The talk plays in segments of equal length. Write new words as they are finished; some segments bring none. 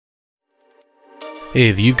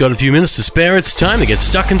If you've got a few minutes to spare, it's time to get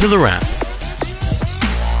stuck into the wrap.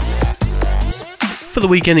 For the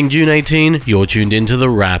week ending June 18, you're tuned into The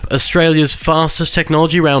Wrap, Australia's fastest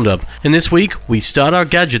technology roundup. And this week, we start our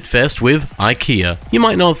Gadget Fest with IKEA. You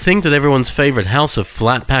might not think that everyone's favourite house of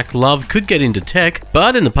flat-pack love could get into tech,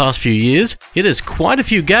 but in the past few years, it has quite a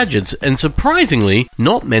few gadgets, and surprisingly,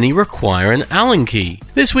 not many require an Allen key.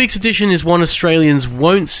 This week's edition is one Australians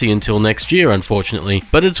won't see until next year, unfortunately,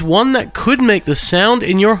 but it's one that could make the sound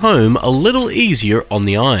in your home a little easier on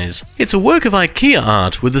the eyes. It's a work of IKEA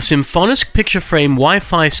art with the Symfonisk picture frame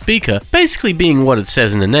Wi-Fi speaker basically being what it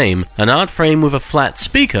says in the name, an art frame with a flat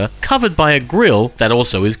speaker covered by a grille that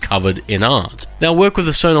also is covered in art. They'll work with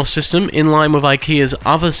the Sonos system in line with IKEA's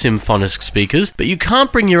other Symfonisk speakers, but you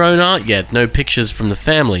can't bring your own art yet, no pictures from the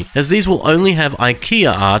family, as these will only have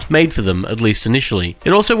IKEA art made for them, at least initially.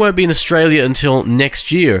 It also won't be in Australia until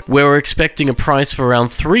next year, where we're expecting a price for around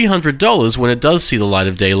 $300 when it does see the light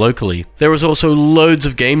of day locally. There was also loads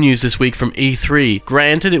of game news this week from E3.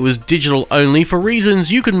 Granted, it was digital only for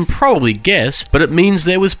reasons you can probably guess, but it means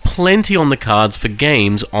there was plenty on the cards for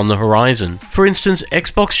games on the horizon. For instance,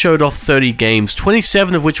 Xbox showed off 30 games,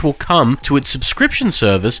 27 of which will come to its subscription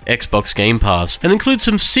service, Xbox Game Pass, and include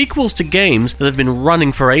some sequels to games that have been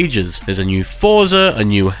running for ages. There's a new Forza, a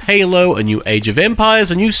new Halo, a new Age of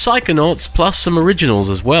Empires, a new Psychonauts, plus some originals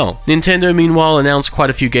as well. Nintendo, meanwhile, announced quite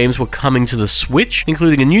a few games were coming to the Switch,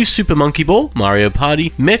 including a new Super Monkey Ball, Mario Party,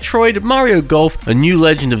 Metroid, Mario Golf, a new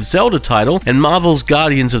Legend of Zelda title, and Marvel's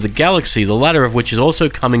Guardians of the Galaxy, the latter of which is also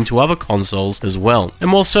coming to other consoles as well.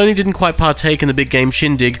 And while Sony didn't quite partake in the big game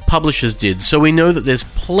shindig, publishers did, so we know that there's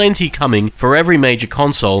plenty coming for every major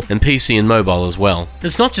console and PC and mobile as well.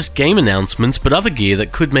 It's not just game announcements, but other gear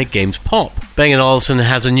that could make games pop. Bang & Olufsen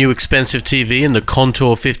has a new expensive TV in the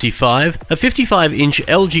Contour 55, a 55-inch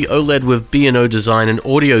LG OLED with B&O design and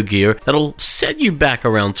audio gear that'll set you back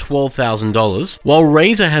around $12,000, while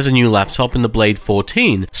Razer has a new laptop in the Blade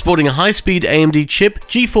 14, sporting a high-speed AMD chip,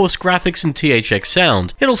 GeForce graphics and THX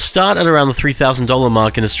sound. It'll start at around the $3,000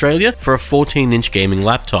 mark in Australia for a 14-inch gaming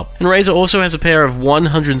laptop. And Razer also has a pair of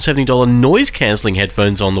 $170 noise-cancelling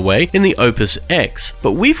headphones on the way in the Opus X.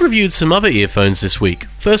 But we've reviewed some other earphones this week.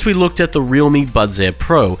 First, we looked at the Realme Buds Air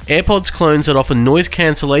Pro, AirPods clones that offer noise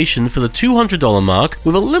cancellation for the $200 mark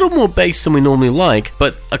with a little more bass than we normally like,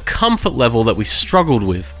 but a comfort level that we struggled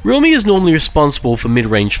with. Realme is normally responsible for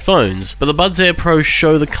mid-range phones, but the Buds Air Pro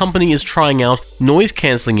show the company is trying out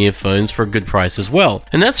noise-cancelling earphones for a good price as well.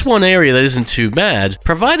 And that's one area that isn't too bad,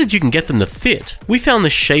 provided you can get them to fit. We found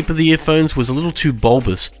the shape of the earphones was a little too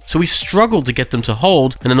bulbous, so we struggled to get them to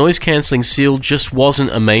hold, and the noise-cancelling seal just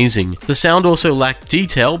wasn't amazing. The sound also lacked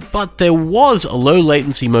detail, but there was a low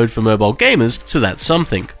latency mode for mobile gamers, so that's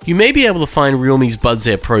something. You may be able to find Realme's Buds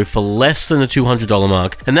Air Pro for less than the $200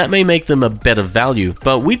 mark, and that may make them a better value,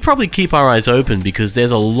 but we'd probably keep our eyes open because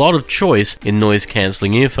there's a lot of choice in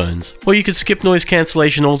noise-cancelling earphones. Or you could skip noise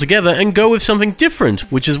cancellation altogether and go with something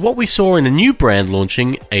different, which is what we saw in a new brand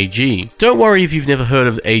launching, AG. Don't worry if you've never heard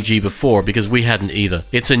of AG before, because we hadn't either.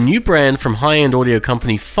 It's a new brand from high-end audio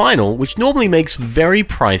company Final, which normally makes very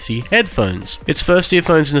pricey headphones. Its first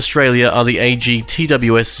earphones in Australia are the AG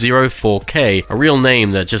TWS04K, a real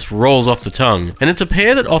name that just rolls off the tongue, and it's a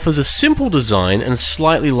pair that offers a simple design and a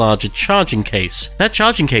slightly larger charging case. That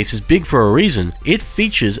charging case is big for a reason. It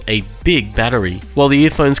features a big battery. While the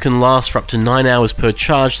earphones can last for up to 9 hours per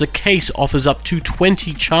charge, the case offers up to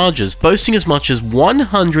 20 charges, boasting as much as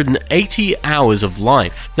 180 hours of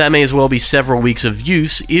life. That may as well be several weeks of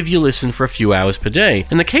use if you listen for a few hours per day.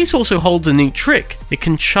 And the case also holds a neat trick. It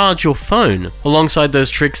can charge your phone. Alongside those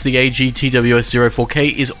tricks, the AG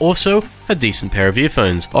TWS04K is also a decent pair of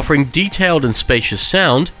earphones, offering detailed and spacious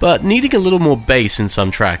sound, but needing a little more bass in some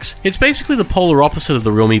tracks. It's basically the polar opposite of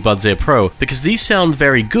the Realme Buds Air Pro, because these sound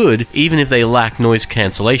very good even if they lack noise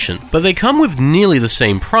cancellation. But they come with nearly the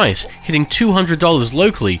same price, hitting $200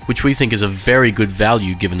 locally, which we think is a very good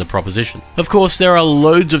value given the proposition. Of course, there are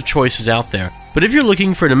loads of choices out there, but if you're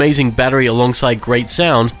looking for an amazing battery alongside great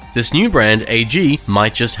sound, this new brand, AG,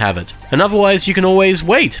 might just have it. And otherwise, you can always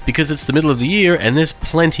wait, because it's the middle of the year and there's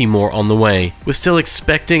plenty more on the way. We're still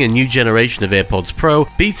expecting a new generation of AirPods Pro,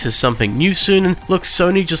 Beats has something new soon, and look,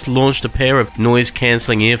 Sony just launched a pair of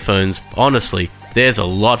noise-cancelling earphones. Honestly, there's a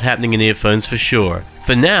lot happening in earphones for sure.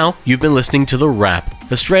 For now, you've been listening to The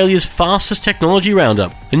Wrap, Australia's fastest technology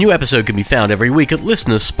roundup. A new episode can be found every week at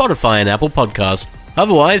listeners, Spotify and Apple Podcasts.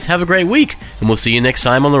 Otherwise, have a great week, and we'll see you next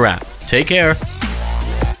time on The Wrap. Take care.